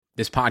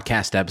This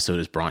podcast episode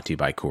is brought to you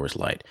by Coors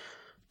Light.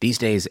 These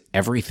days,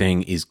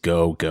 everything is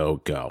go, go,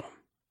 go.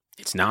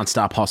 It's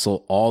nonstop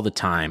hustle all the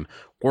time.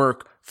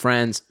 Work,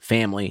 friends,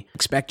 family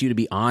expect you to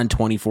be on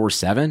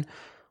 24/7.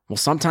 Well,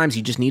 sometimes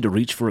you just need to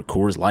reach for a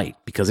Coors Light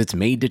because it's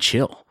made to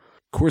chill.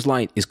 Coors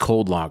Light is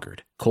cold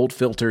lagered, cold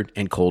filtered,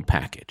 and cold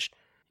packaged.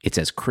 It's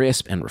as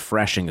crisp and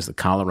refreshing as the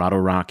Colorado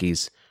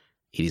Rockies.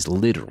 It is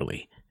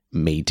literally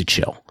made to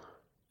chill.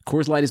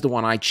 Coors Light is the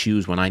one I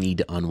choose when I need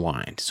to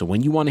unwind. So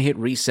when you want to hit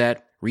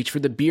reset, reach for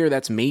the beer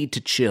that's made to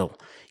chill.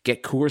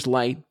 Get Coors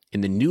Light in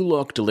the new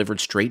look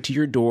delivered straight to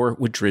your door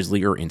with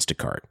Drizzly or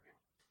Instacart.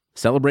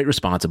 Celebrate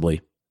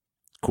responsibly.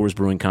 Coors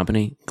Brewing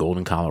Company,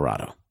 Golden,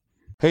 Colorado.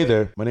 Hey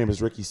there, my name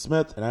is Ricky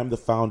Smith, and I'm the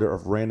founder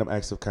of Random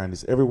Acts of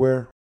Kindness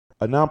Everywhere,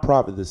 a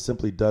nonprofit that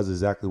simply does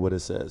exactly what it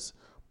says: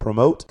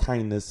 promote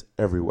kindness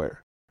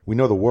everywhere. We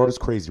know the world is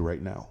crazy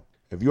right now.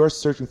 If you are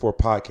searching for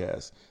a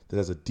podcast that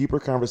has a deeper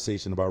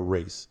conversation about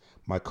race,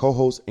 my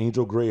co-host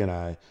Angel Gray and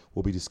I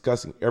will be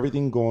discussing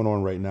everything going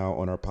on right now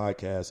on our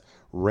podcast,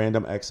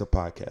 Random Acts of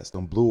Podcast,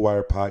 on Blue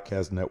Wire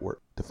Podcast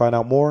Network. To find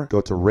out more, go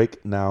to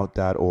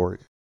rakenow.org.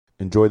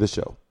 Enjoy the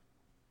show.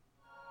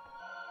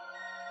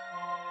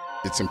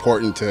 It's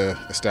important to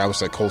establish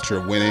that culture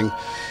of winning,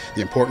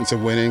 the importance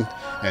of winning,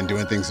 and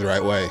doing things the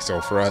right way.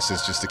 So for us,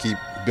 it's just to keep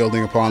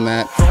building upon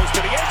that. Throws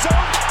to the end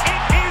zone.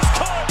 It is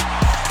caught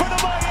for the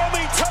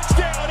Miami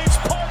touchdown. It's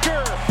Parker.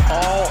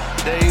 All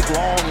day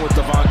long with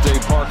Devontae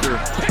Parker.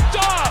 Picked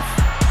off.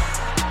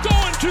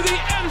 Going to the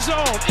end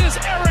zone is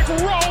Eric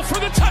Rowe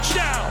for the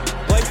touchdown.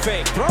 Play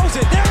fake. Throws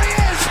it. There he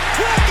is.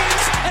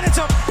 Wilkins. And it's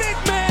a big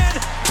man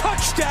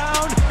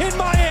touchdown in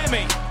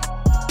Miami.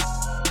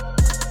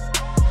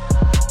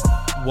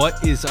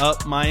 What is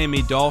up,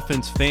 Miami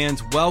Dolphins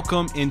fans?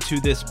 Welcome into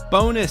this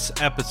bonus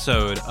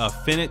episode of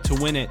Fin It to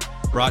Win It,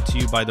 brought to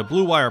you by the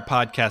Blue Wire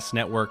Podcast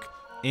Network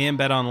and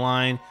Bet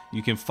Online.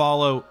 You can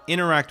follow,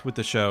 interact with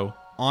the show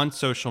on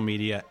social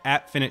media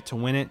at Fin It to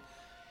Win It.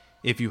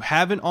 If you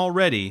haven't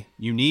already,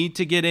 you need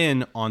to get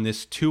in on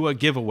this Tua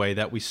giveaway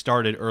that we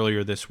started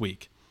earlier this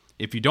week.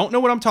 If you don't know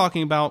what I'm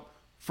talking about,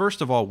 first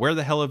of all, where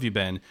the hell have you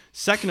been?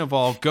 Second of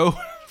all, go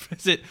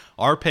visit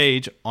our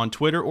page on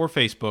Twitter or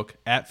Facebook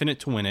at Fin It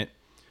to Win It.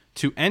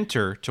 To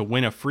enter to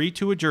win a free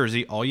Tua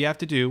jersey, all you have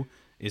to do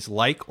is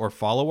like or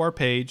follow our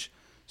page,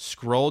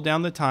 scroll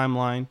down the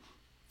timeline,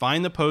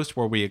 find the post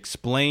where we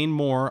explain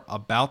more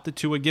about the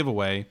Tua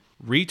giveaway,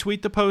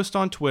 retweet the post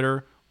on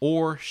Twitter,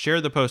 or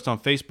share the post on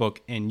Facebook,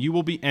 and you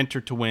will be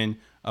entered to win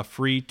a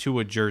free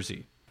Tua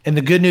jersey. And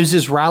the good news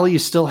is, Riley, you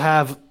still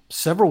have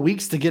several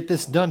weeks to get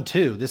this done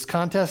too. This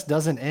contest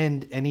doesn't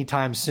end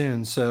anytime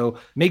soon. So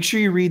make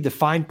sure you read the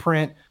fine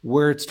print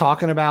where it's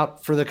talking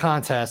about for the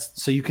contest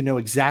so you can know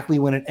exactly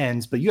when it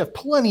ends, but you have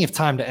plenty of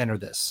time to enter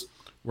this.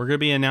 We're going to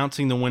be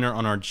announcing the winner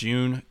on our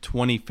June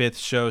 25th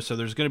show. So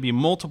there's going to be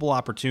multiple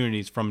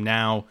opportunities from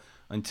now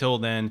until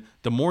then.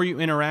 The more you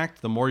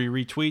interact, the more you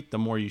retweet, the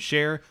more you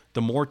share,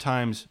 the more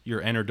times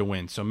you're entered to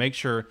win. So make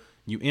sure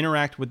you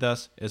interact with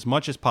us as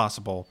much as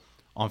possible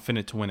on Fin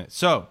It to Win It.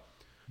 So,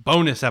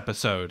 bonus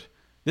episode.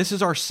 This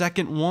is our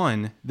second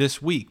one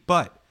this week,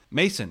 but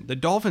Mason, the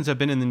Dolphins have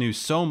been in the news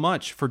so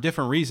much for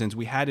different reasons.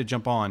 We had to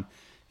jump on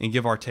and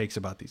give our takes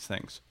about these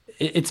things.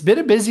 It's been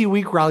a busy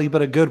week, Riley,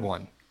 but a good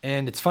one.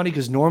 And it's funny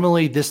because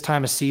normally this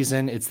time of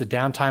season, it's the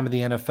downtime of the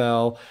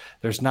NFL.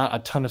 There's not a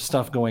ton of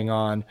stuff going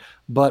on.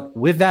 But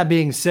with that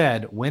being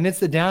said, when it's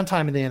the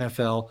downtime of the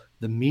NFL,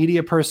 the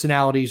media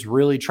personalities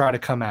really try to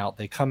come out.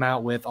 They come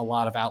out with a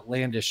lot of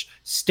outlandish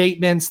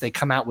statements. They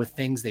come out with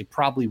things they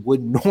probably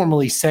wouldn't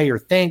normally say or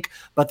think,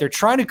 but they're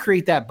trying to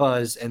create that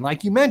buzz. And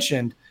like you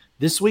mentioned,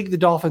 this week the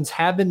Dolphins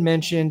have been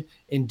mentioned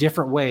in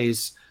different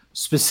ways,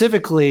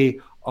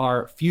 specifically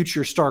our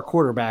future star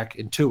quarterback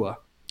in Tua.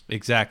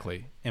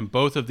 Exactly. And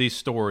both of these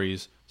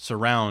stories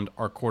surround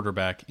our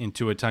quarterback in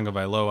Tua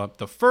Tagovailoa.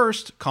 The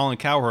first, Colin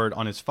Cowherd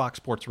on his Fox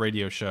Sports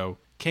radio show,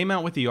 came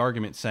out with the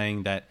argument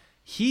saying that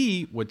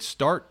he would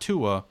start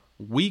Tua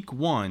week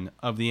 1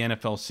 of the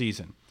NFL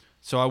season.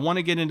 So I want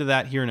to get into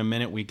that here in a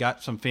minute. We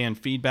got some fan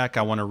feedback.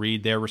 I want to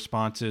read their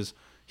responses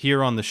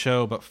here on the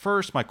show. But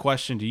first, my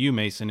question to you,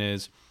 Mason,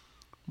 is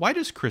why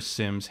does Chris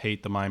Sims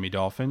hate the Miami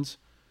Dolphins?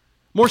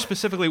 More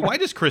specifically, why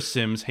does Chris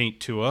Sims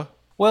hate Tua?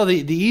 Well,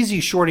 the easy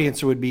short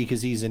answer would be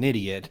because he's an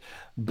idiot.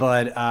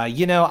 But,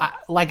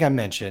 like I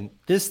mentioned,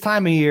 this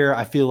time of year,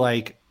 I feel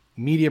like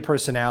media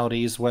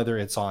personalities, whether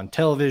it's on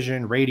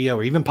television, radio,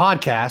 or even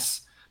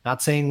podcasts,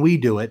 not saying we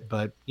do it,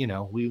 but,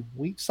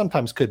 we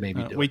sometimes could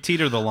maybe do it. We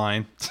teeter the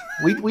line.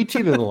 we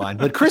teeter the line.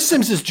 But Chris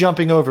Sims is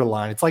jumping over the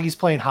line. It's like he's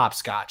playing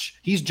hopscotch.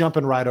 He's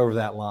jumping right over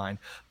that line.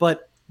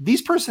 But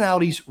these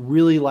personalities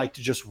really like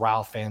to just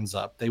rile fans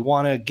up. They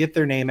want to get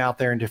their name out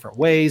there in different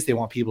ways. They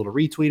want people to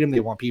retweet them. They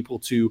want people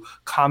to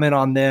comment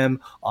on them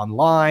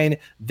online.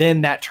 Then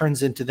that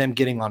turns into them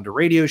getting onto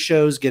radio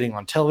shows, getting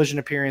on television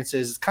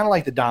appearances. It's kind of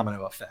like the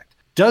domino effect.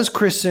 Does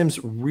Chris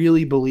Sims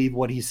really believe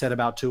what he said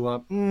about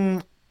Tua?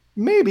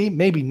 Maybe,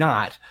 maybe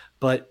not.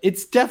 But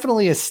it's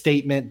definitely a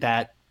statement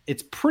that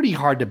it's pretty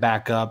hard to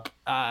back up.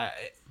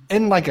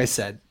 And like I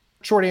said,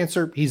 short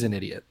answer, he's an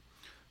idiot.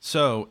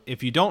 So,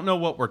 if you don't know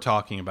what we're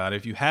talking about,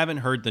 if you haven't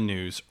heard the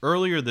news,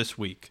 earlier this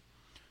week,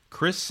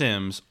 Chris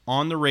Sims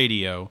on the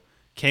radio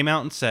came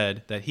out and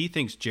said that he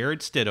thinks Jarrett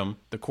Stidham,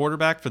 the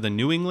quarterback for the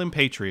New England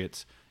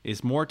Patriots,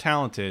 is more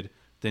talented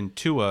than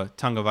Tua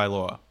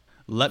Tagovailoa.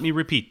 Let me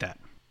repeat that.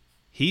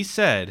 He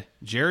said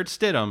Jarrett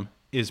Stidham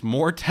is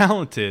more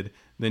talented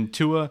than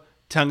Tua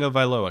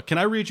Tagovailoa. Can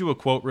I read you a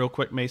quote real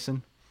quick,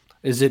 Mason?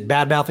 Is it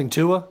bad-mouthing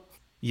Tua?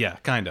 Yeah,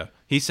 kind of.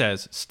 He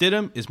says,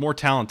 Stidham is more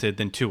talented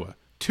than Tua.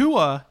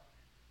 Tua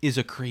is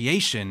a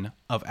creation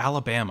of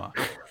Alabama.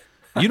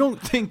 You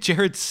don't think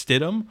Jarrett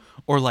Stidham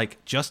or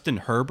like Justin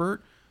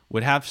Herbert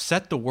would have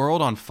set the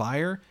world on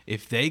fire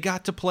if they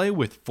got to play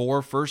with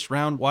 4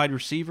 first-round wide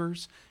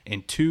receivers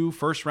and 2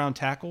 first-round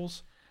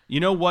tackles? You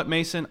know what,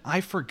 Mason?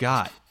 I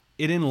forgot.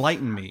 It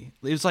enlightened me.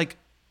 It was like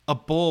a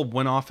bulb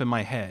went off in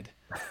my head.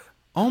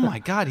 Oh my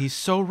God, he's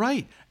so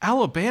right.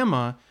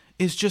 Alabama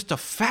is just a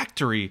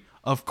factory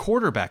of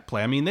quarterback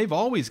play. I mean, they've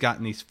always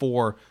gotten these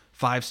 4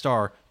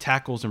 5-star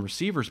tackles and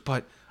receivers,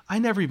 but I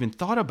never even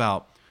thought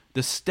about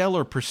the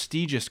stellar,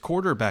 prestigious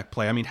quarterback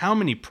play. I mean, how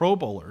many Pro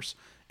Bowlers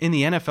in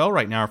the NFL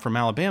right now are from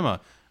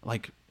Alabama?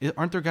 Like,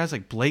 aren't there guys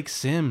like Blake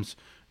Sims,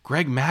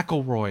 Greg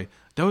McElroy,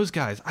 those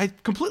guys? I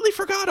completely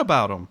forgot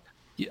about them.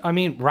 I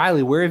mean,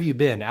 Riley, where have you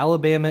been?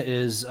 Alabama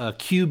is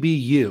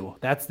QBU.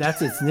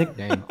 That's its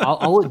nickname.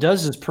 all it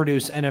does is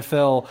produce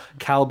NFL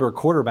caliber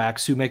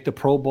quarterbacks who make the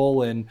Pro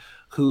Bowl and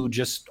who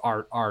just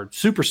are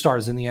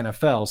superstars in the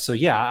NFL. So,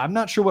 yeah, I'm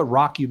not sure what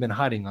rock you've been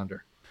hiding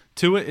under.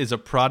 Tua is a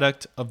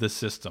product of the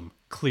system,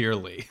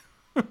 clearly.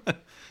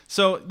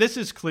 So this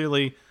is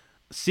clearly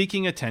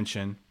seeking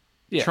attention,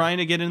 trying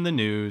to get in the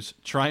news,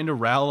 trying to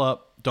rile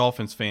up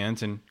Dolphins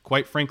fans, and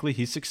quite frankly,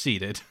 he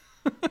succeeded.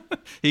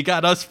 He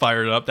got us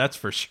fired up, that's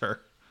for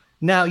sure.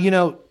 Now,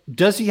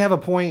 does he have a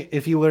point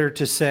if you were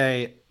to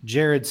say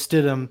Jarrett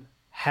Stidham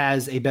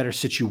has a better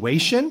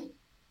situation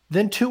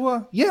than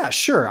Tua? Yeah,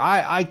 sure.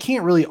 I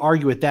can't really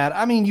argue with that.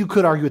 I mean, you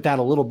could argue with that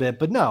a little bit,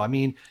 but no, I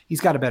mean,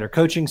 he's got a better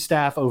coaching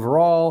staff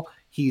overall.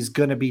 He's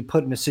going to be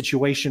put in a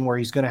situation where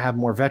he's going to have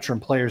more veteran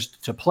players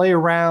to play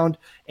around,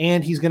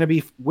 and he's going to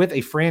be with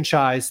a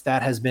franchise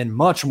that has been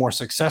much more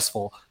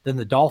successful than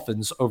the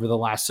Dolphins over the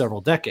last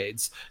several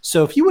decades.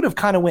 So if he would have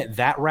kind of went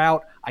that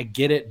route, I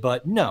get it,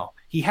 but no.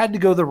 He had to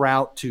go the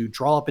route to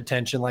draw up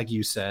attention, like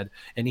you said,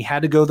 and he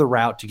had to go the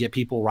route to get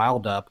people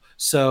riled up.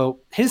 So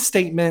his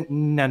statement,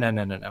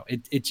 no.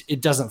 It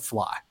doesn't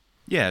fly.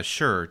 Yeah,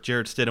 sure.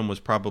 Jarrett Stidham was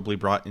probably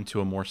brought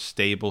into a more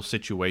stable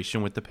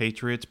situation with the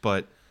Patriots,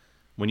 but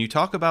when you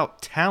talk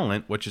about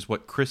talent, which is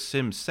what Chris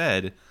Sims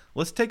said,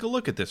 let's take a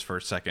look at this for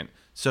a second.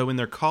 So in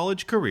their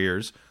college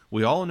careers,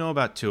 we all know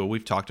about Tua.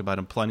 We've talked about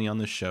him plenty on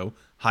this show.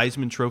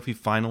 Heisman Trophy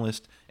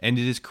finalist,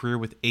 ended his career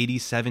with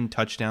 87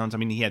 touchdowns. I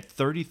mean, he had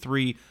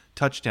 33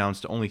 touchdowns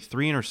to only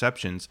 3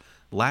 interceptions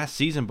last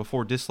season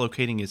before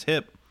dislocating his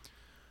hip.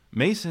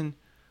 Mason,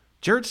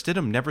 Jarrett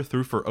Stidham never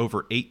threw for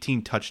over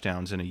 18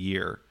 touchdowns in a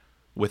year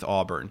with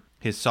Auburn.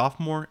 His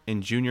sophomore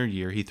and junior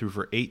year, he threw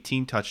for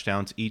 18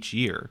 touchdowns each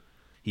year.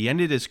 He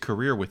ended his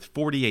career with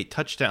 48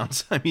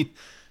 touchdowns. I mean,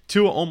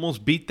 Tua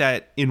almost beat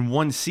that in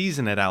one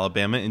season at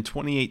Alabama in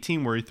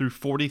 2018 where he threw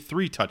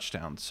 43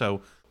 touchdowns.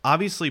 So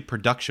obviously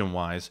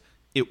production-wise,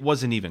 it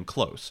wasn't even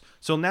close.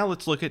 So now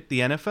let's look at the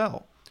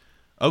NFL.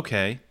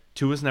 Okay,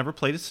 Tua's never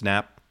played a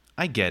snap.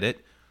 I get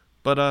it.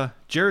 But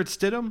Jarrett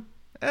Stidham,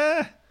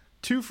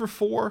 2 for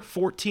 4,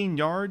 14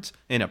 yards,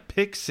 and a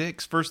pick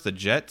 6 versus the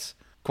Jets.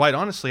 Quite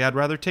honestly, I'd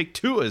rather take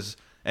Tua's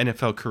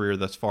NFL career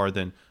thus far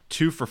than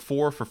 2 for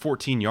 4 for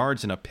 14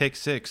 yards and a pick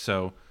 6.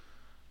 So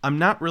I'm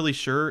not really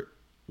sure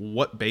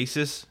what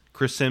basis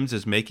Chris Sims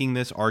is making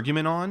this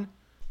argument on.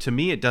 To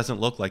me, it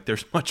doesn't look like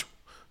there's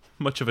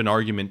much of an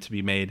argument to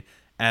be made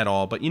at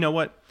all. But you know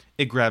what?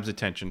 It grabs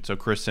attention, so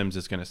Chris Sims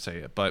is going to say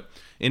it. But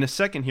in a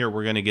second here,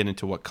 we're going to get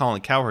into what Colin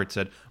Cowherd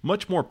said,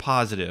 much more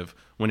positive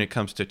when it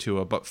comes to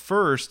Tua. But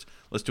first,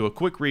 let's do a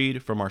quick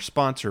read from our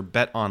sponsor,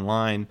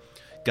 BetOnline.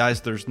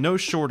 Guys, there's no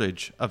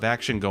shortage of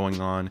action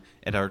going on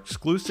at our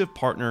exclusive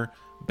partner,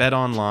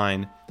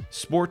 BetOnline.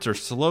 Sports are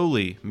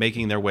slowly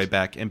making their way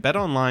back, and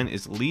BetOnline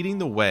is leading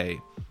the way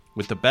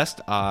with the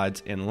best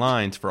odds and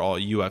lines for all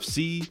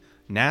UFC,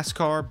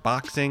 NASCAR,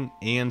 boxing,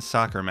 and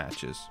soccer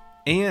matches.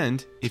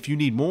 And if you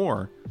need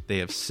more, they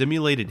have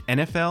simulated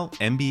NFL,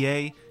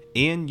 NBA,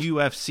 and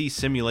UFC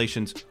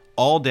simulations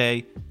all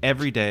day,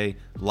 every day,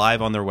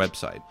 live on their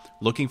website.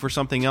 Looking for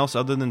something else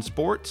other than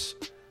sports?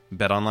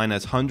 BetOnline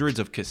has hundreds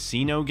of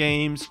casino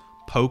games,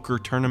 poker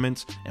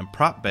tournaments, and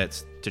prop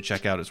bets to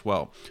check out as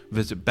well.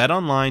 Visit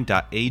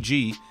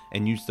betonline.ag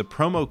and use the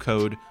promo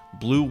code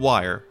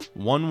BLUEWIRE,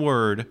 one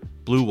word,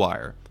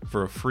 BLUEWIRE,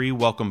 for a free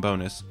welcome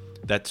bonus.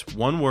 That's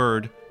one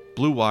word,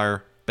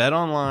 BLUEWIRE.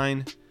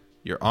 BetOnline,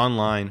 your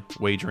online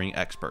wagering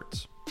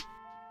experts.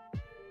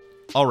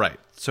 All right,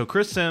 so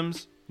Chris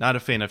Sims, not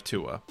a fan of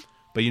Tua.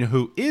 But you know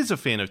who is a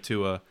fan of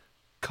Tua?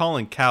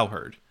 Colin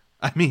Cowherd.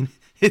 I mean,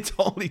 it's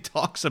all he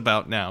talks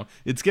about now.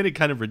 It's getting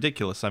kind of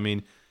ridiculous. I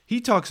mean, he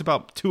talks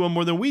about Tua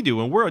more than we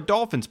do, and we're a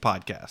Dolphins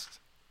podcast.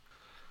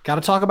 Got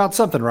to talk about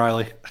something,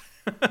 Riley.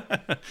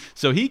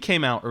 So he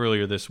came out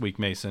earlier this week,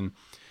 Mason,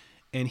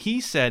 and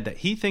he said that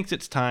he thinks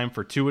it's time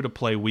for Tua to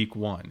play week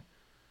 1.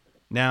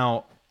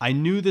 Now, I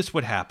knew this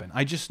would happen.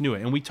 I just knew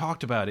it, and we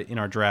talked about it in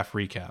our draft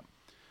recap.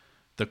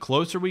 The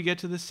closer we get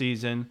to the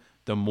season,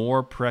 the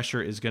more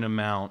pressure is going to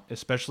mount,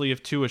 especially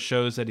if Tua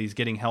shows that he's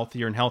getting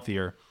healthier and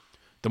healthier.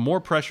 The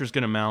more pressure is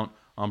going to mount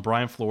on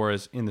Brian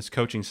Flores in this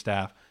coaching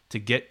staff to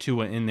get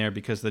Tua in there,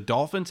 because the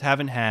Dolphins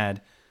haven't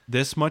had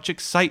this much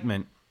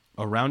excitement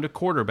around a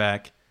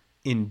quarterback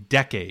in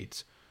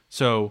decades.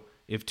 So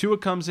if Tua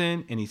comes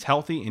in and he's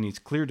healthy and he's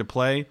cleared to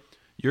play,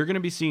 you're going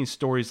to be seeing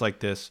stories like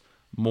this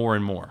more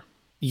and more.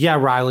 Yeah,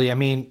 Riley. I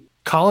mean,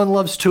 Colin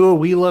loves Tua.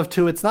 We love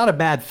Tua. It's not a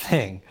bad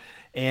thing.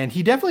 And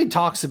he definitely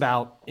talks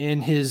about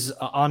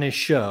on his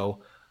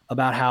show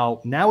about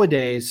how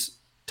nowadays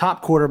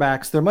top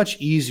quarterbacks, they're much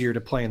easier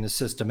to play in the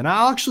system. And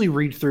I'll actually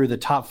read through the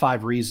top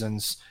 5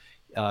 reasons.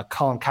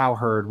 Colin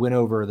Cowherd went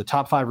over the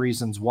top 5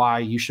 reasons why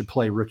you should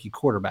play rookie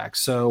quarterbacks.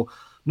 So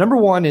number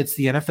 1, it's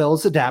the NFL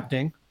is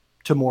adapting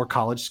to more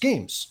college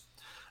schemes.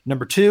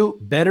 Number 2,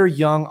 better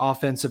young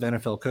offensive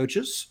NFL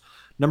coaches.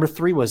 Number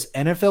 3 was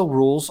NFL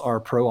rules are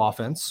pro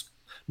offense.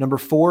 Number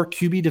 4,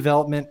 QB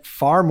development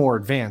far more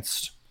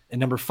advanced. And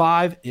number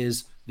 5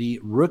 is the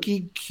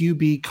rookie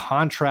QB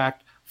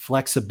contract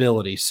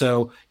flexibility.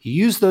 So he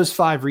used those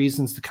 5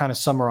 reasons to kind of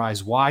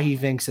summarize why he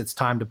thinks it's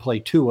time to play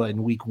Tua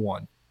in week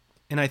 1.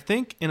 And I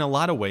think in a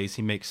lot of ways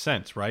he makes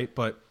sense, right?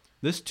 But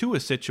this Tua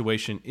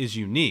situation is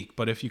unique.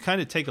 But if you kind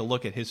of take a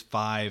look at his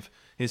five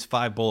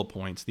bullet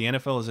points, the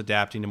NFL is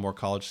adapting to more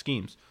college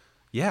schemes.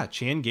 Yeah,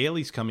 Chan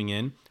Gailey's coming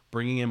in,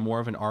 bringing in more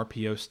of an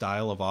RPO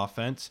style of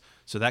offense.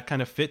 So that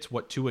kind of fits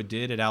what Tua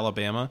did at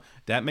Alabama.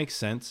 That makes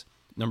sense.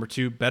 Number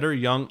 2, better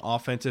young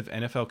offensive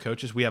NFL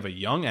coaches. We have a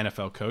young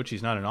NFL coach.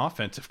 He's not an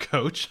offensive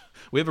coach.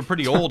 We have a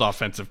pretty old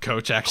offensive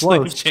coach,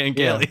 actually, Chan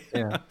Gailey.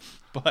 Yeah.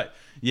 But,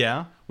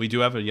 yeah, we do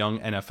have a young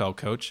NFL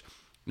coach.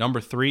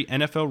 Number 3,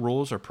 NFL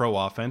rules are pro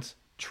offense.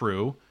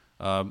 True.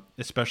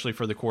 Especially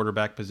for the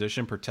quarterback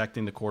position.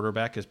 Protecting the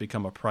quarterback has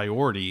become a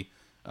priority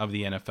of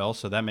the NFL,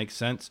 so that makes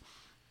sense.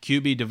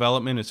 QB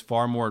development is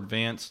far more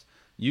advanced.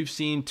 You've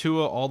seen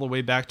Tua all the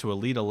way back to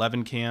Elite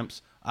 11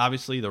 camps.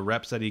 Obviously, the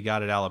reps that he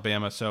got at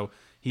Alabama, so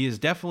he is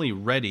definitely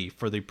ready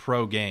for the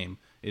pro game.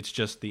 It's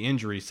just the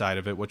injury side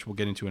of it, which we'll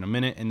get into in a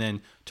minute, and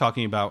then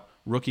talking about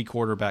rookie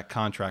quarterback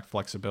contract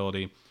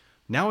flexibility.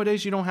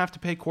 Nowadays, you don't have to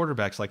pay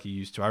quarterbacks like you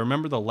used to. I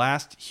remember the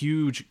last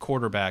huge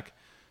quarterback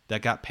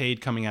that got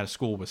paid coming out of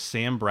school was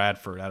Sam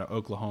Bradford out of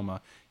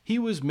Oklahoma. He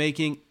was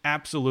making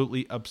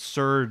absolutely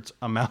absurd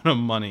amount of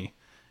money,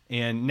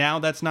 and now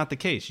that's not the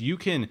case. You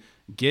can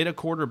get a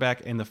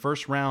quarterback in the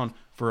first round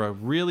for a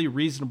really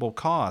reasonable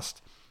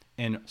cost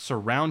and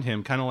surround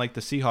him, kind of like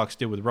the Seahawks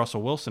did with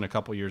Russell Wilson a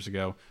couple years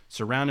ago,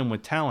 surround him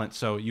with talent.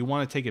 So you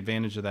want to take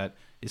advantage of that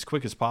as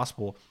quick as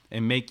possible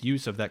and make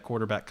use of that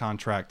quarterback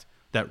contract,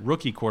 that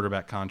rookie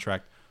quarterback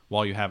contract,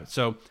 while you have it.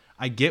 So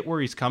I get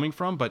where he's coming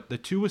from, but the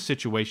Tua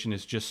situation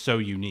is just so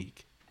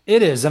unique.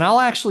 It is, and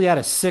I'll actually add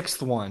a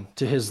 6th one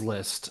to his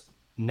list.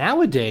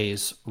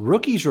 Nowadays,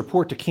 rookies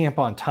report to camp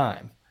on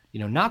time.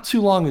 Not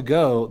too long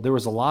ago, there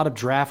was a lot of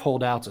draft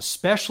holdouts,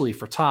 especially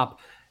for top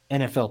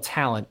NFL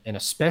talent and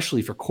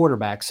especially for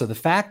quarterbacks. So the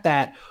fact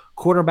that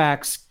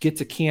quarterbacks get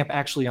to camp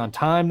actually on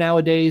time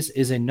nowadays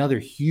is another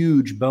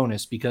huge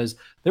bonus, because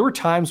there were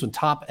times when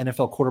top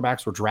NFL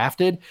quarterbacks were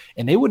drafted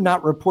and they would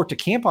not report to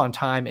camp on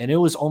time. And it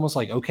was almost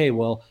like, okay,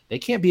 well, they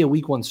can't be a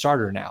week 1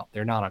 starter now.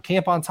 They're not on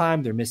camp on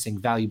time. They're missing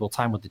valuable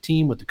time with the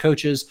team, with the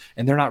coaches,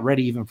 and they're not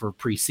ready even for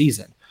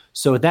preseason.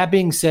 So with that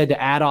being said,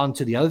 to add on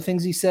to the other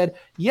things he said,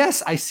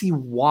 yes, I see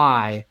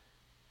why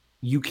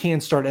you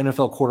can start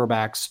NFL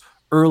quarterbacks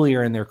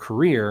earlier in their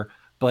career,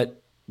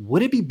 but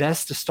would it be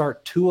best to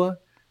start Tua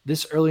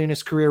this early in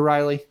his career,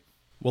 Riley?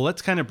 Well,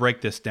 let's kind of break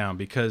this down,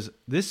 because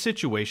this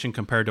situation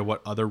compared to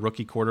what other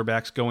rookie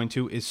quarterbacks go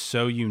into is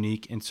so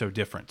unique and so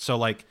different. So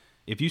like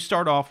if you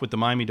start off with the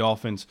Miami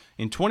Dolphins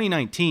in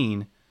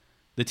 2019,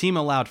 the team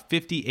allowed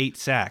 58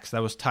 sacks.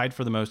 That was tied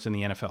for the most in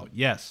the NFL.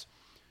 Yes,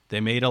 they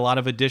made a lot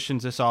of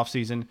additions this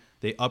offseason.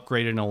 They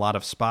upgraded in a lot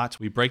of spots.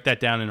 We break that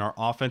down in our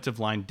offensive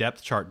line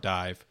depth chart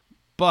dive.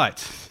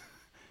 But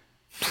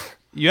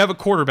you have a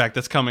quarterback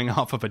that's coming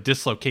off of a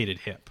dislocated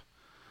hip.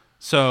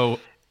 So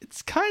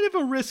it's kind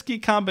of a risky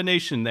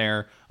combination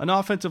there. An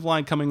offensive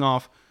line coming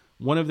off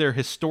one of their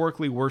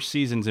historically worst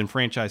seasons in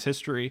franchise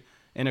history,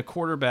 and a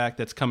quarterback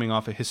that's coming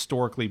off a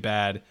historically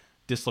bad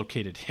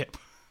dislocated hip.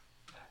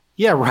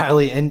 Yeah,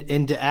 Riley.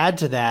 And to add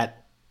to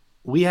that,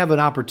 we have an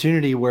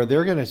opportunity where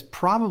they're going to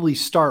probably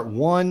start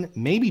 1,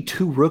 maybe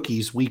 2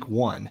 rookies week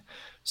 1.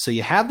 So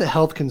you have the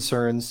health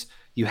concerns,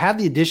 you have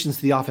the additions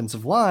to the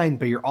offensive line,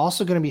 but you're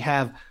also going to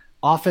have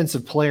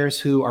offensive players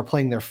who are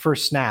playing their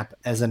first snap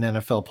as an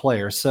NFL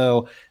player.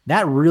 So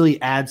that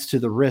really adds to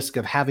the risk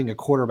of having a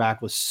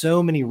quarterback with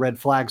so many red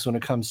flags when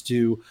it comes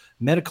to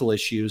medical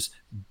issues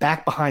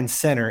back behind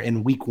center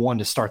in week 1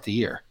 to start the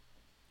year.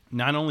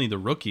 Not only the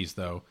rookies,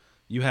 though,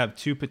 you have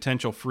 2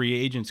 potential free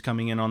agents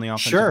coming in on the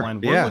offensive line.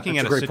 We're looking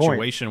at a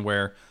situation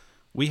where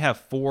we have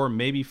 4,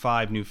 maybe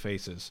 5 new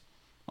faces.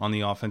 on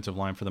the offensive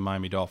line for the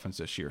Miami Dolphins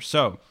this year.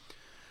 So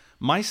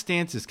my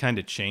stance has kind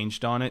of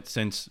changed on it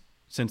since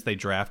they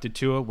drafted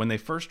Tua. When they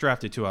first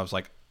drafted Tua, I was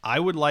like, I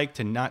would like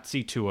to not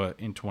see Tua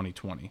in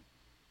 2020.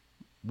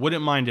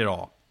 Wouldn't mind at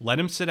all. Let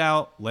him sit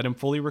out, let him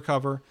fully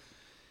recover,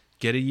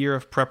 get a year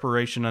of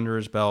preparation under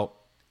his belt,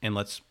 and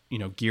let's,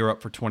 gear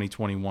up for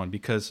 2021,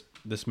 because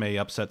this may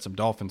upset some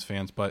Dolphins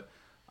fans, but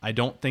I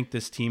don't think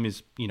this team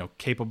is,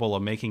 capable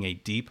of making a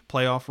deep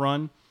playoff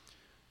run.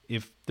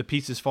 If the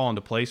pieces fall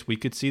into place, we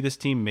could see this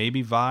team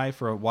maybe vie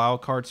for a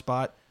wild card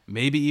spot,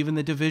 maybe even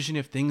the division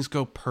if things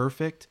go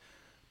perfect.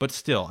 But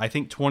still, I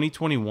think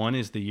 2021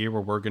 is the year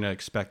where we're going to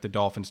expect the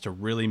Dolphins to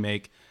really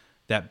make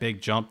that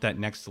big jump, that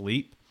next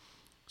leap.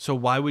 So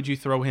why would you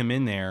throw him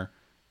in there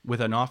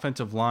with an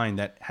offensive line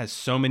that has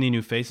so many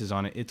new faces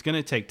on it? It's going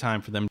to take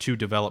time for them to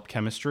develop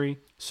chemistry.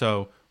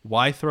 So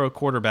why throw a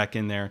quarterback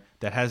in there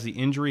that has the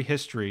injury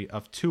history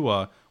of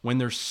Tua when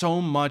there's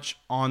so much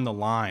on the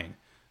line?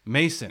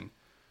 Mason,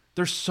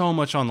 there's so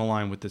much on the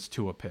line with this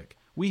Tua pick.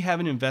 We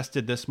haven't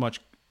invested this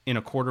much in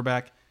a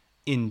quarterback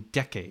in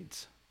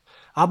decades.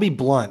 I'll be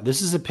blunt.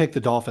 This is a pick the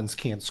Dolphins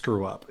can't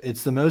screw up.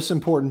 It's the most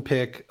important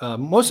pick,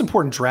 most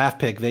important draft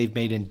pick they've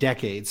made in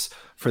decades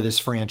for this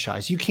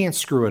franchise. You can't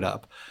screw it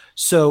up.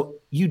 So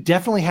you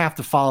definitely have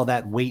to follow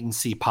that wait and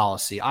see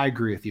policy. I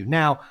agree with you.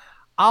 Now,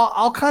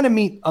 I'll kind of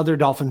meet other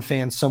Dolphin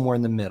fans somewhere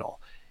in the middle.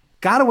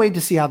 Got to wait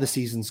to see how the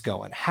season's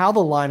going, how the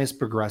line is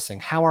progressing,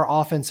 how our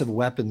offensive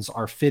weapons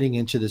are fitting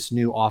into this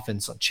new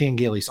offense, Chan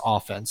Gailey's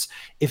offense.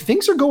 If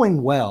things are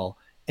going well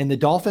and the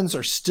Dolphins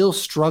are still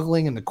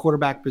struggling in the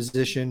quarterback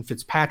position,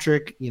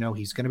 Fitzpatrick,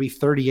 he's going to be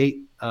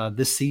 38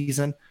 this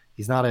season.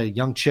 He's not a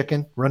young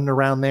chicken running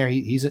around there.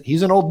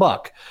 He's an old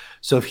buck.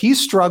 So if he's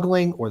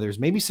struggling or there's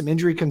maybe some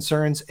injury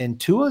concerns and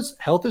Tua's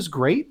health is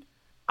great,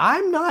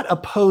 I'm not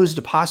opposed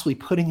to possibly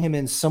putting him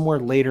in somewhere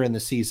later in the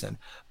season,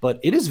 but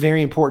it is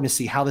very important to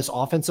see how this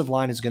offensive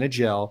line is going to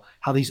gel,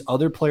 how these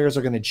other players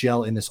are going to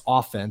gel in this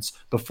offense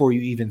before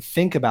you even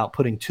think about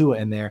putting Tua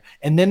in there.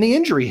 And then the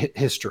injury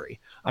history.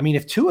 I mean,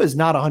 if Tua is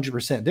not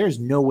 100%, there's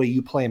no way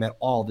you play him at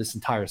all this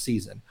entire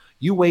season.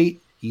 You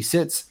wait, he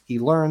sits, he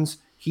learns,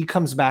 he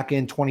comes back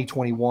in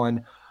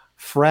 2021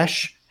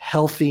 fresh,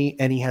 healthy,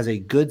 and he has a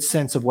good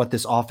sense of what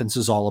this offense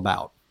is all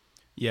about.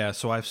 Yeah,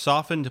 so I've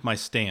softened my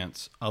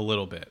stance a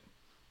little bit.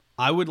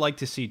 I would like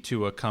to see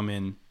Tua come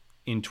in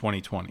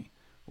 2020.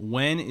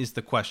 When is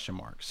the question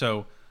mark?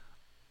 So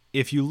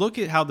if you look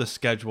at how the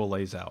schedule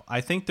lays out, I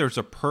think there's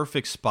a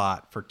perfect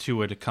spot for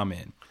Tua to come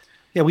in.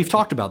 Yeah, we've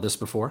talked about this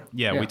before.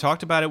 Yeah, we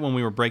talked about it when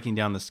we were breaking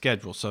down the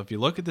schedule. So if you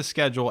look at the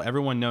schedule,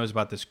 everyone knows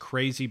about this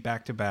crazy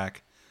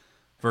back-to-back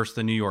versus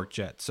the New York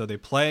Jets. So they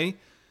play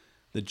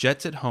the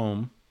Jets at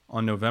home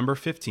on November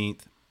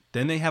 15th.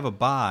 Then they have a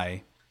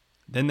bye.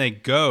 Then they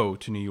go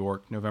to New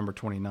York November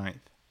 29th.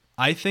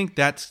 I think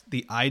that's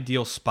the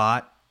ideal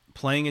spot,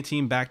 playing a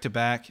team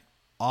back-to-back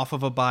off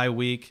of a bye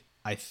week.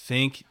 I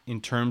think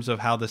in terms of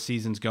how the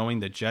season's going,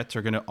 the Jets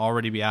are going to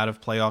already be out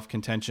of playoff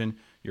contention.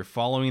 You're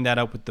following that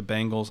up with the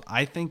Bengals.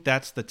 I think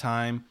that's the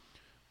time.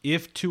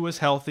 If Tua's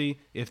healthy,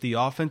 if the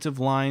offensive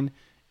line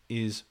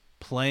is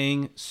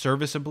playing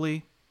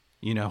serviceably,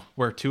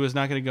 where Tua's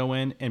not going to go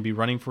in and be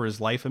running for his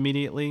life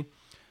immediately,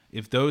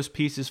 if those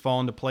pieces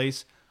fall into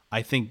place,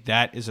 I think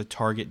that is a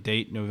target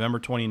date, November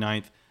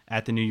 29th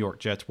at the New York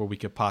Jets, where we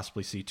could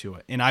possibly see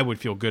Tua, and I would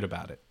feel good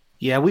about it.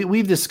 Yeah,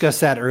 we've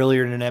discussed that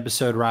earlier in an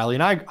episode, Riley,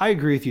 and I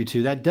agree with you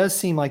too. That does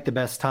seem like the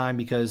best time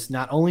because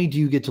not only do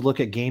you get to look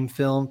at game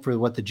film for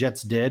what the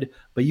Jets did,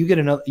 but you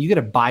get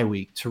a bye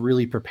week to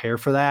really prepare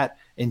for that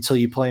until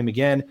you play them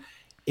again.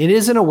 It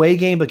is an away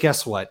game, but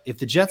guess what? If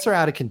the Jets are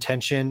out of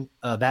contention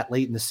that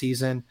late in the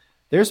season,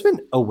 there's been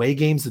away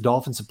games the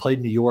Dolphins have played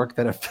in New York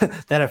that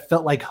have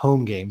felt like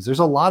home games. There's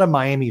a lot of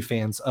Miami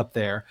fans up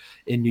there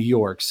in New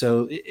York,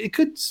 so it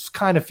could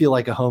kind of feel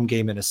like a home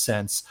game in a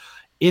sense.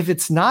 If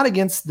it's not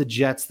against the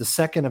Jets, the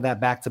second of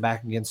that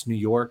back-to-back against New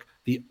York,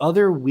 the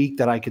other week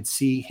that I could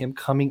see him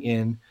coming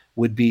in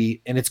would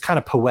be, and it's kind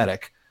of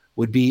poetic,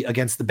 would be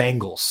against the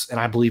Bengals, and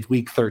I believe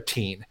week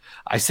 13.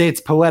 I say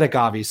it's poetic,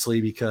 obviously,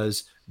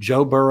 because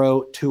Joe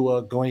Burrow,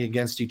 Tua going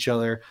against each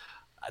other,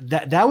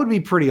 that would be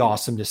pretty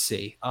awesome to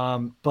see.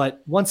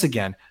 But once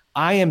again,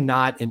 I am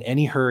not in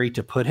any hurry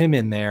to put him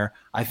in there.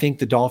 I think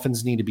the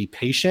Dolphins need to be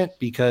patient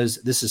because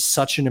this is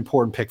such an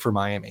important pick for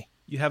Miami.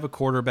 You have a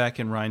quarterback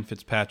in Ryan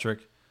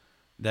Fitzpatrick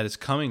that is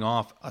coming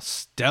off a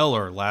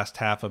stellar last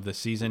half of the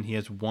season. He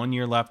has 1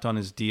 year left on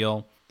his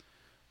deal.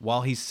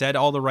 While he said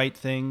all the right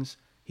things,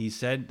 he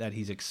said that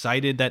he's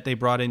excited that they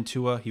brought in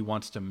Tua. He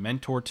wants to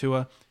mentor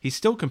Tua. He's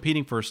still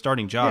competing for a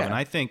starting job. Yeah.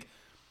 And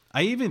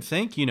I even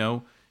think,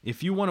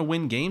 if you want to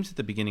win games at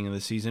the beginning of the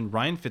season,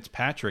 Ryan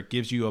Fitzpatrick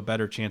gives you a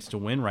better chance to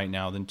win right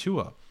now than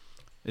Tua,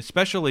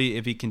 especially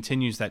if he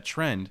continues that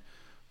trend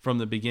from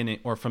the beginning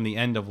or from the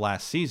end of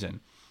last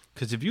season.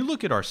 Because if you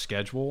look at our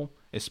schedule,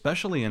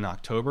 especially in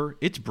October,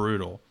 it's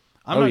brutal.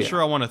 I'm not sure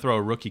I want to throw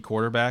a rookie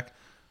quarterback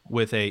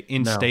with a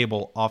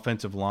unstable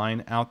offensive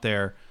line out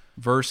there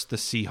versus the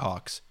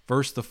Seahawks,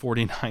 versus the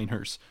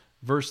 49ers,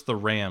 versus the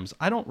Rams.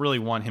 I don't really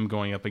want him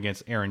going up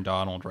against Aaron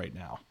Donald right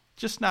now.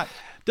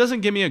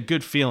 Doesn't give me a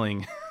good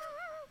feeling.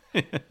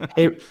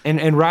 Hey,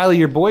 and Riley,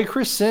 your boy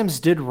Chris Sims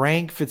did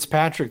rank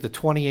Fitzpatrick the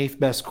 28th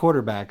best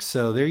quarterback.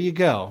 So there you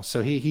go.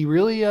 So he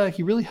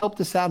really helped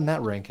us out in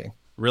that ranking.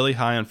 Really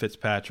high on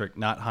Fitzpatrick,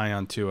 not high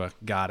on Tua.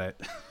 Got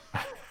it.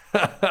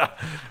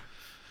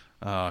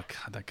 Oh,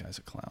 God, that guy's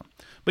a clown.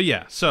 But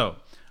yeah, so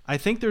I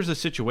think there's a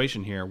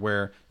situation here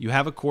where you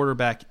have a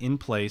quarterback in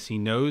place. He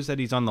knows that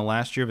he's on the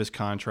last year of his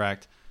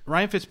contract.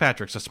 Ryan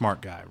Fitzpatrick's a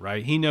smart guy,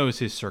 right? He knows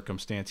his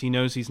circumstance. He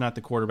knows he's not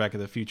the quarterback of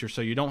the future.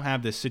 So you don't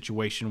have this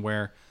situation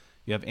where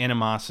you have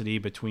animosity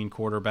between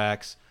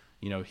quarterbacks.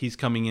 You know, he's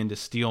coming in to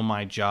steal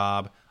my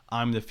job.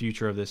 I'm the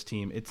future of this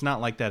team. It's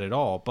not like that at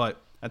all.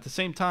 But at the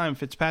same time,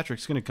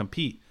 Fitzpatrick's going to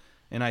compete.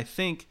 And I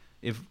think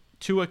if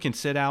Tua can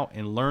sit out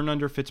and learn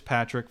under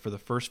Fitzpatrick for the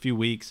first few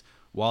weeks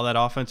while that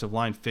offensive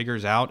line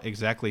figures out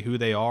exactly who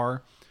they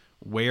are,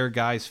 where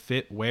guys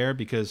fit where,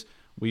 because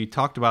we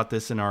talked about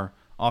this in our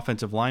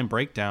offensive line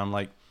breakdown.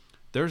 Like,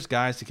 there's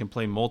guys that can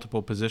play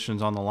multiple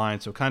positions on the line.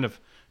 So kind of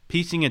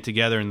piecing it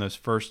together in those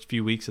first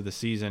few weeks of the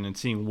season and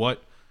seeing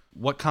what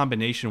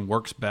combination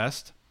works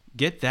best,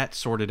 get that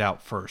sorted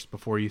out first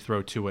before you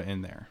throw Tua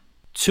in there.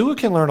 Tua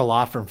can learn a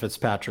lot from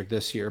Fitzpatrick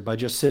this year by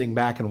just sitting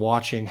back and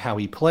watching how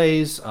he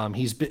plays.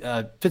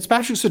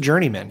 Fitzpatrick's a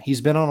journeyman. He's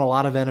been on a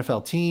lot of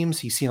NFL teams.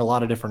 He's seen a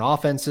lot of different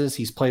offenses.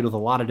 He's played with a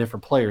lot of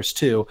different players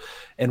too.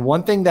 And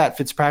one thing that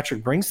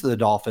Fitzpatrick brings to the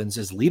Dolphins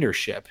is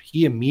leadership.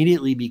 He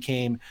immediately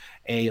became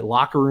a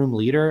locker room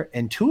leader,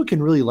 and Tua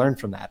can really learn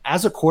from that.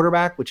 As a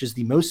quarterback, which is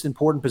the most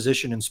important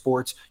position in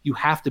sports, you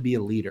have to be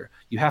a leader.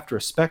 You have to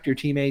respect your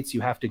teammates. You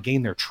have to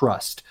gain their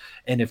trust.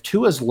 And if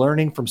Tua's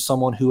learning from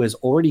someone who has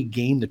already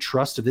gained the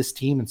trust of this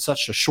team in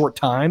such a short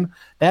time,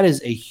 that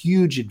is a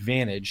huge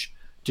advantage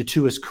to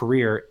Tua's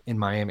career in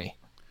Miami.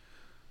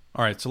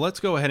 All right, so let's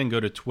go ahead and go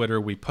to Twitter.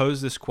 We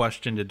posed this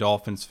question to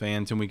Dolphins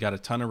fans, and we got a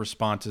ton of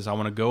responses. I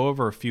want to go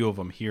over a few of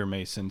them here,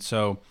 Mason.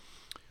 So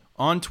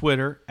on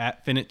Twitter,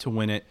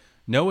 @FinItToWinIt,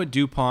 Noah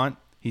DuPont,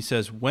 he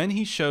says, when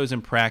he shows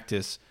in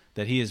practice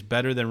that he is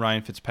better than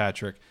Ryan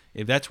Fitzpatrick,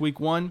 if that's week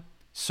 1,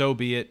 so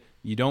be it.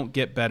 You don't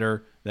get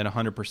better than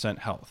 100%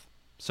 health.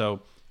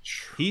 So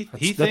he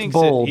thinks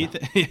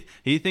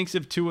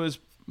if Tua's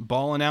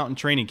balling out in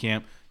training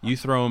camp, you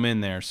throw him in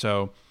there.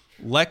 So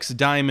Lex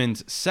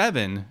Diamonds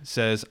 7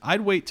 says,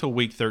 I'd wait till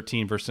week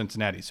 13 versus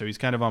Cincinnati. So he's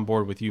kind of on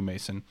board with you,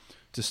 Mason,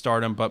 to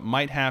start him, but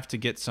might have to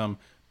get some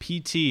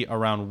PT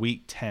around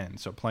week 10.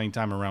 So playing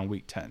time around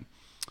week 10.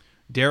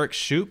 Derek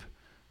Shoup,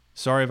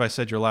 sorry if I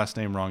said your last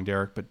name wrong,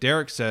 Derek, but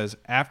Derek says,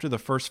 after the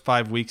first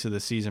 5 weeks of the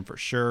season for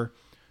sure,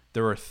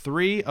 there are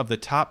 3 of the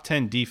top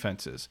 10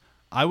 defenses.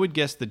 I would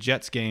guess the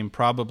Jets game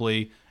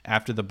probably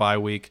after the bye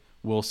week.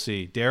 We'll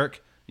see.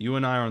 Derek, you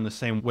and I are on the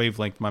same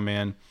wavelength, my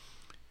man.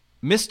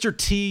 Mr.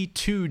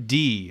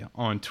 T2D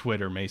on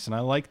Twitter, Mason.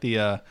 I like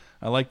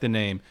the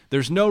name.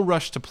 There's no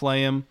rush to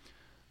play him.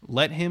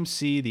 Let him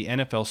see the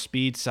NFL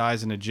speed,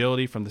 size, and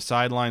agility from the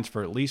sidelines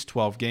for at least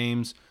 12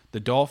 games. The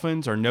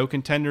Dolphins are no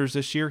contenders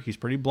this year. He's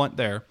pretty blunt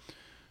there.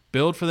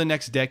 Build for the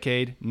next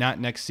decade,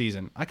 not next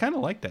season. I kind of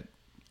like that.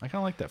 I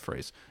kind of like that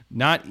phrase.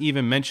 Not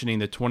even mentioning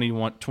the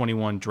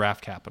 21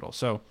 draft capital.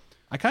 So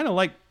I kind of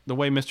like the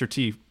way Mr.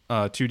 T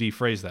 2D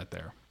phrased that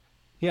there.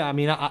 Yeah, I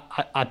mean,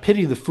 I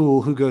pity the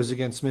fool who goes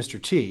against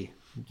Mr. T.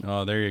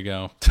 Oh, there you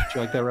go. Do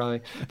you like that,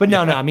 Riley? But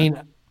no, I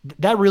mean,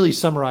 that really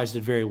summarized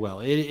it very well.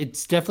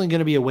 It's definitely going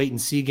to be a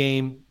wait-and-see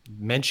game.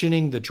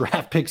 Mentioning the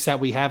draft picks that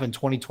we have in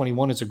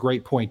 2021 is a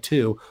great point,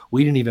 too.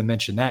 We didn't even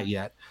mention that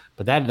yet.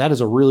 But that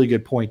is a really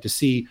good point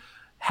to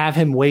have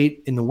him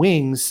wait in the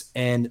wings,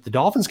 and the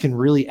Dolphins can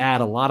really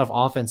add a lot of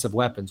offensive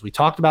weapons. We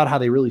talked about how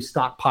they really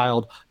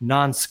stockpiled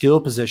non-skill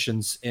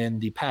positions in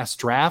the past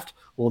draft.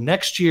 Well,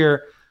 next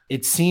year,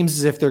 it seems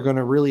as if they're going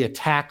to really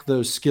attack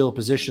those skill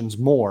positions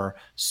more.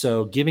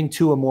 So giving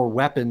Tua more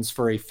weapons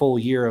for a full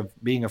year of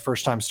being a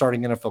first-time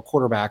starting NFL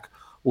quarterback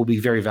will be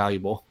very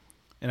valuable.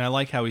 And I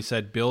like how he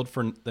said build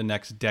for the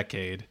next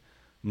decade,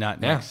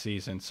 not next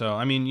season. So,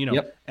 I mean,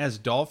 as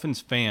Dolphins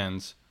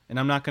fans, and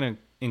I'm not going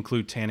to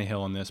include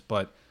Tannehill in this,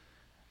 but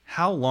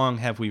how long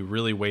have we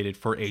really waited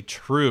for a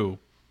true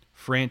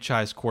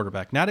franchise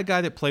quarterback? Not a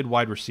guy that played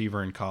wide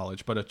receiver in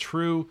college, but a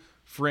true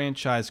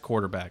franchise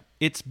quarterback.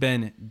 It's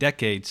been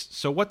decades.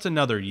 So what's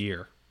another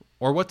year?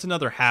 Or what's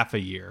another half a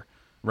year,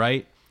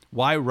 right?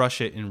 Why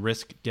rush it and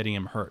risk getting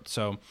him hurt?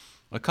 So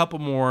a couple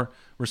more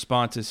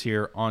responses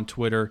here on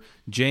Twitter.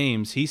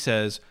 James, he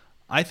says,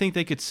 I think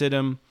they could sit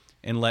him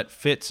and let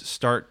Fitz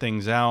start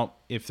things out.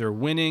 If they're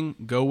winning,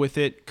 go with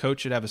it.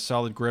 Coach should have a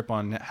solid grip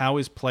on how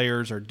his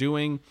players are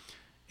doing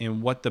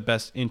and what the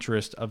best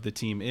interest of the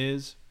team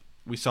is.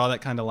 We saw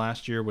that kind of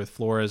last year with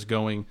Flores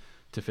going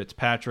to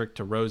Fitzpatrick,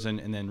 to Rosen,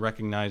 and then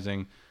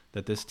recognizing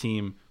that this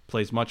team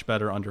plays much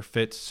better under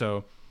Fitz.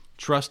 So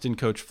trust in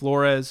Coach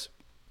Flores.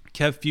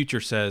 Kev Future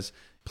says,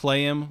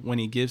 play him when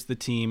he gives the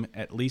team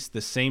at least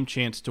the same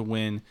chance to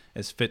win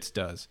as Fitz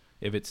does.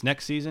 If it's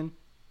next season,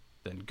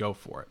 then go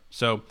for it.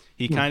 So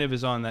he kind of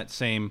is on that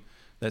same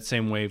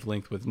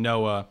wavelength with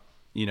Noah.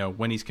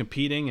 when he's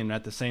competing and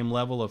at the same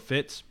level of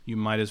Fitz, you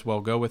might as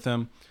well go with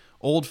him.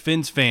 Old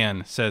Fins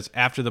fan says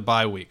after the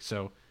bye week,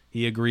 so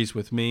he agrees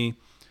with me.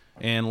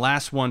 And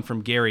last one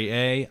from Gary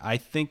A. I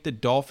think the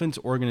Dolphins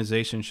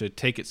organization should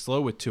take it slow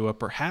with Tua.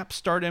 Perhaps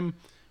start him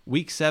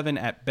week 7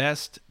 at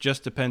best.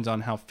 Just depends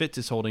on how Fitz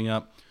is holding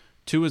up.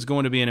 Tua is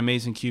going to be an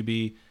amazing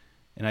QB,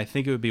 and I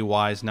think it would be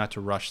wise not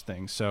to rush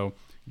things. So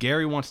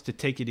Gary wants to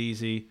take it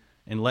easy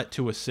and let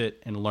Tua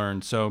sit and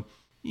learn. So,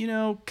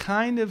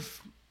 kind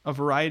of a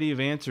variety of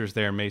answers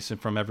there, Mason,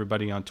 from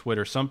everybody on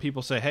Twitter. Some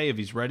people say, hey, if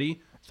he's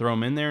ready, throw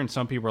him in there. And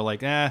some people are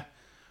like,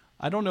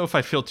 I don't know if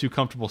I feel too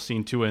comfortable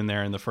seeing Tua in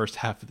there in the first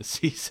half of the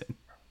season.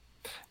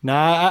 No,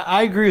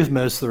 I agree with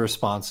most of the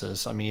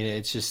responses. I mean,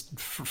 it's just,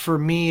 for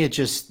me,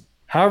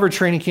 however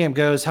training camp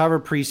goes, however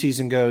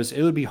preseason goes,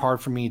 it would be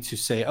hard for me to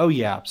say, oh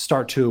yeah,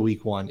 start Tua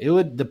week 1.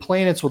 The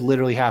planets would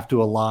literally have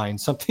to align.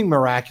 Something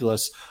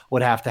miraculous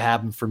would have to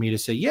happen for me to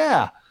say,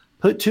 yeah,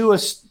 put Tua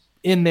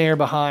in there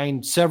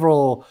behind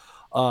several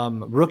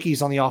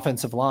rookies on the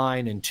offensive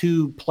line and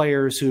 2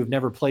 players who have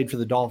never played for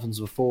the Dolphins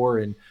before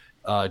and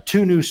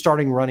 2 new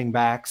starting running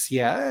backs.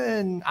 Yeah,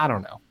 and I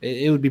don't know.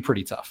 It would be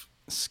pretty tough.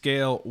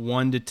 Scale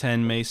 1 to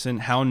 10, Mason.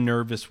 How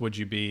nervous would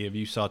you be if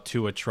you saw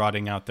Tua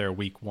trotting out there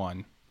week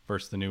 1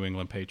 versus the New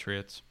England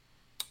Patriots?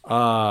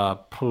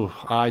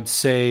 I'd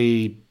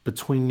say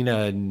between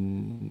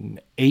an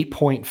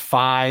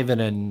 8.5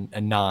 and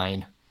a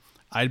 9.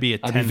 I'd be a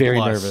 10 I'd be very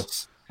plus.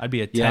 Nervous. I'd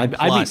be a 10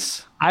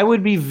 plus. I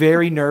would be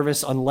very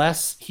nervous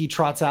unless he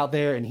trots out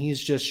there and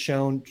he's just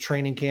shown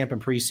training camp and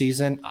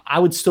preseason. I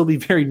would still be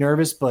very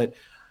nervous, but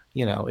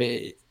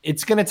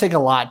it's going to take a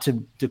lot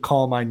to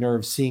calm my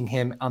nerves seeing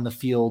him on the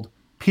field,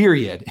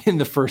 period, in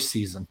the first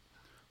season.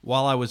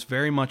 While I was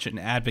very much an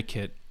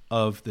advocate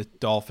of the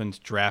Dolphins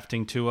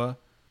drafting Tua,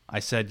 I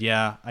said,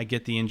 yeah, I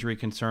get the injury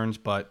concerns,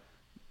 but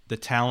the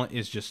talent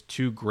is just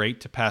too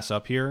great to pass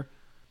up here.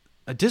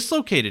 A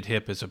dislocated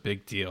hip is a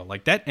big deal.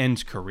 Like, that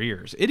ends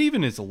careers. It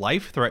even is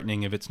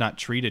life-threatening if it's not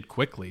treated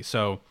quickly.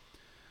 So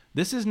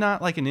this is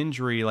not like an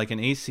injury like an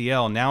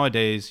ACL.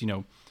 Nowadays,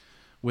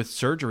 with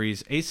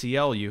surgeries,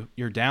 ACL,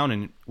 you're down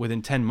and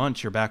within 10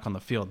 months you're back on the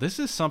field. This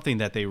is something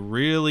that they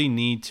really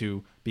need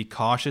to be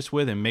cautious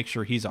with and make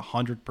sure he's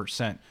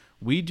 100%.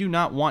 We do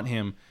not want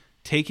him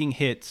taking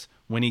hits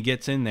when he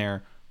gets in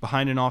there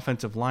behind an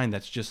offensive line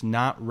that's just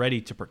not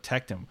ready to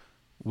protect him.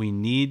 We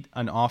need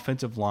an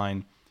offensive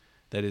line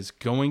that is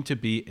going to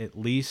be at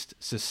least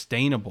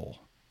sustainable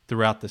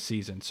throughout the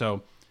season.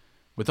 So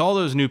with all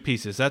those new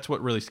pieces, that's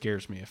what really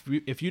scares me.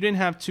 If you didn't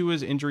have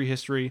Tua's injury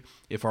history,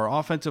 if our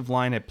offensive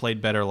line had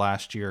played better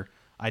last year,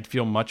 I'd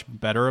feel much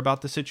better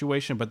about the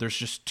situation, but there's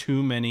just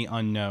too many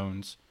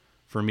unknowns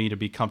for me to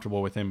be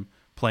comfortable with him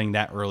playing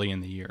that early in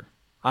the year.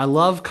 I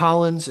love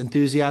Colin's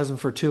enthusiasm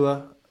for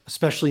Tua,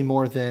 especially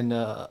more than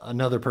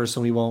another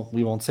person we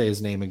won't say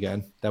his name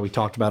again that we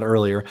talked about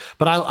earlier.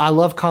 But I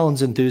love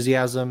Colin's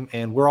enthusiasm,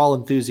 and we're all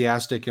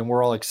enthusiastic and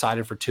we're all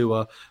excited for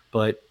Tua.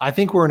 But I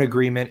think we're in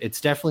agreement.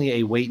 It's definitely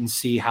a wait and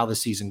see how the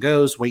season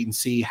goes, wait and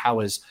see how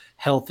his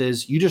health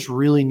is. You just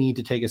really need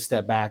to take a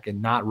step back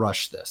and not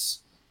rush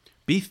this.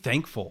 Be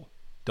thankful,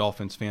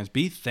 Dolphins fans.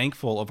 Be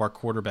thankful of our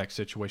quarterback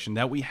situation,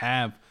 that we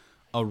have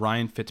a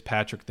Ryan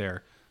Fitzpatrick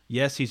there.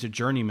 Yes, he's a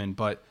journeyman,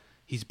 but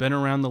he's been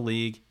around the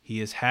league. He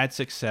has had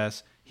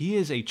success. He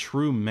is a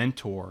true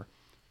mentor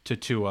to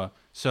Tua.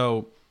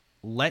 So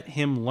let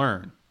him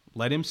learn.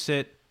 Let him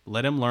sit.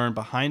 Let him learn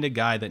behind a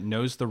guy that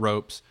knows the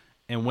ropes.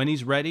 And when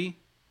he's ready,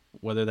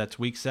 whether that's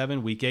week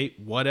 7, week 8,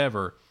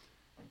 whatever,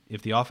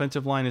 if the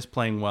offensive line is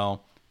playing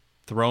well,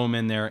 throw him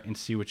in there and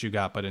see what you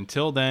got. But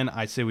until then,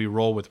 I say we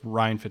roll with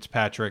Ryan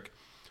Fitzpatrick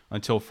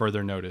until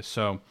further notice.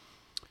 So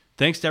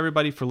thanks to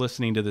everybody for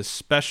listening to this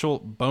special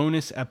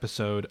bonus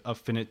episode of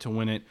Fin It to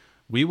Win It.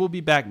 We will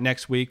be back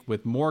next week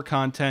with more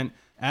content.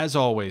 As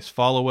always,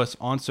 follow us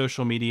on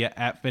social media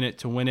at Fin It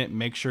to Win It.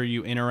 Make sure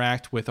you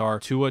interact with our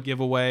Tua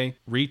giveaway,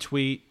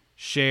 retweet,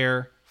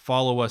 share,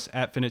 follow us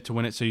at Fin It to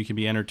Win It so you can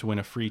be entered to win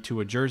a free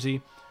Tua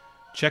jersey.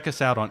 Check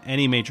us out on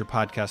any major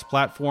podcast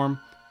platform.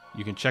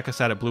 You can check us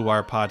out at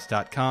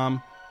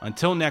BlueWirePods.com.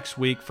 Until next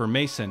week, for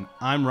Mason,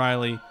 I'm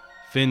Riley.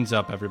 Fins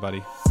up,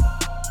 everybody.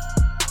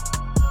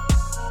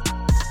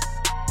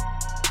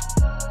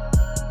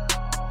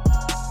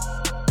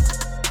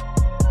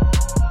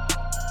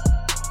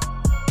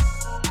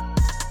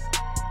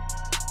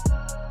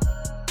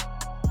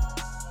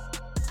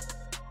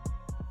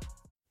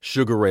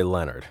 Sugar Ray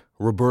Leonard,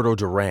 Roberto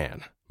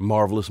Duran,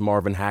 Marvelous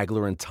Marvin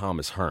Hagler, and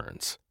Thomas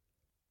Hearns.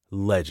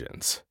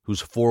 Legends, whose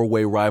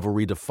four-way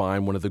rivalry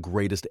defined one of the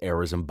greatest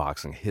eras in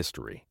boxing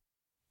history.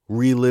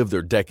 Relive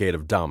their decade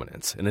of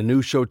dominance in a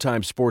new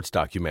Showtime sports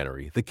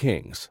documentary, The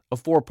Kings, a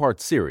 4-part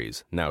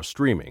series now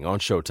streaming on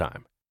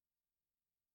Showtime.